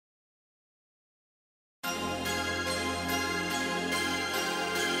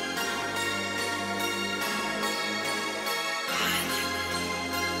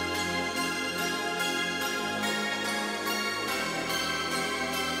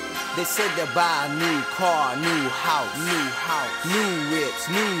They said to buy a new car, new house, new whips,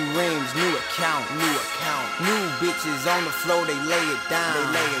 new rims, new account, new bitches on the floor, they lay it down,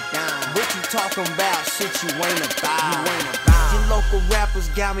 What you talking about? Shit you ain't about, Your local rappers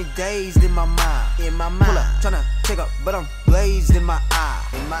got me dazed in my mind, Pull up, tryna take up, but I'm blazed in my eye,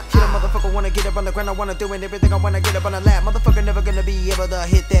 Hit a motherfucker, wanna get up on the ground, I wanna do it, everything I wanna get up on the lap. Motherfucker never gonna be able to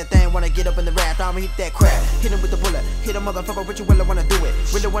hit that thing, wanna get up in the raft, I'ma hit that crap, hit him with the bullet, hit a motherfucker with you, will I wanna do it,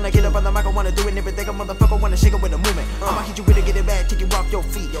 really wanna get up on the mic, I wanna do it, everything a motherfucker wanna shake it with a movement, I'ma hit you with it, get it back, take you off your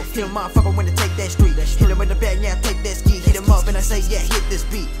feet, hit a motherfucker when to take that street, hit him in the back, yeah, take that ski, hit him up and I say, yeah, hit this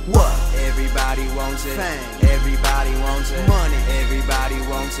beat, what? Everybody wants it, fame, everybody wants it, money, everybody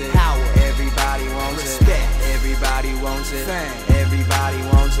wants it, power, everybody wants respect, it, everybody wants it, fame, everybody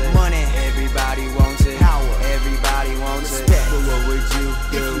wants it, money, everybody wants it, power, everybody wants respect. it. But what would you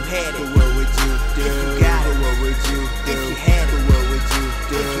do? If you had it, but what would you do? if you got it, but what would you do? if you had it, but what would you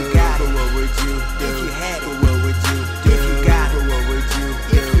do? if you got but it, what would you do? if you had it, but what would you do? if you got it, but what would you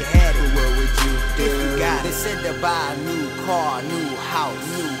do? if you had it, but what would you do? if you got it. They said to buy a new car, new house,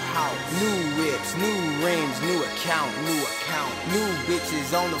 new whips, new rims, new account, new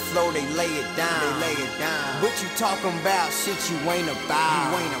bitches on the floor, they lay it down, What you talking about? Shit you ain't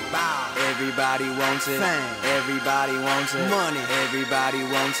about, Everybody wants it, fame, everybody wants it, money, everybody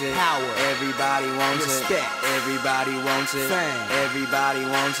wants it, power, everybody wants respect, it, everybody wants it, fame, everybody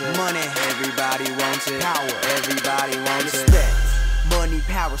wants it, money, everybody wants it, power, everybody wants it. respect, money,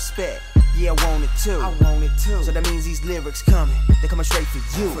 power, respect. Yeah, I want it too. So that means these lyrics coming, they're coming straight for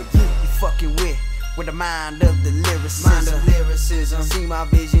you. You fucking with the mind of the lyricism. See my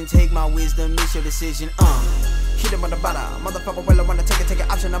vision, take my wisdom, miss your decision. Hit him on the bottom, motherfucker. Well, I wanna take an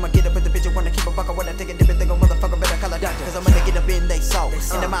option. I'ma get up with the bitch. I wanna keep a buck. I wanna take a dip and think a motherfucker better call a doctor. Cause I'm gonna get up in they soul.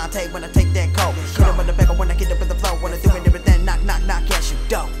 In the mind take when I take that coat. Hit him on the back. I wanna get up in the flow. Wanna do it, everything. Knock, cash you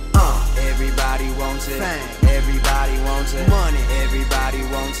dough. Everybody wants it, fame, everybody wants it, money, everybody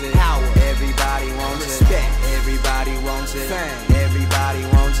wants it, power, everybody wants respect, it, everybody wants it, fame, everybody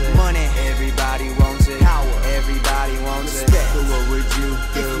wants it, money, everybody wants it, power, everybody wants respect. it. But what would you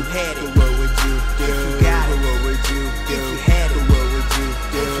do? If you had it, but what would you do? if you got it, but what would you do? if you had it, but what would you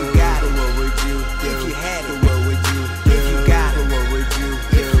do? if you got it, but what would you do? if you had it, but what would you do? if you got it, but what would you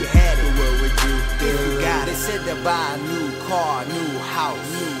do? if you had it, but what would you do? if you got it. They said to buy a new car, new house,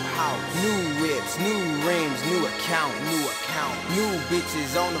 new whips, new rims, new account, new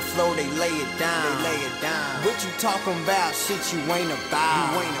bitches on the floor, they lay it down, What you talking about? Shit you ain't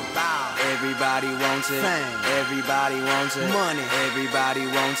about, Everybody wants it, fame, everybody wants it, money, everybody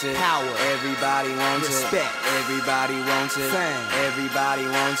wants it, power, everybody wants respect, it, everybody wants it, fame, everybody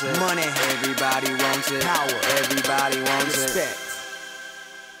wants it, money, everybody wants it, power, everybody wants respect. it.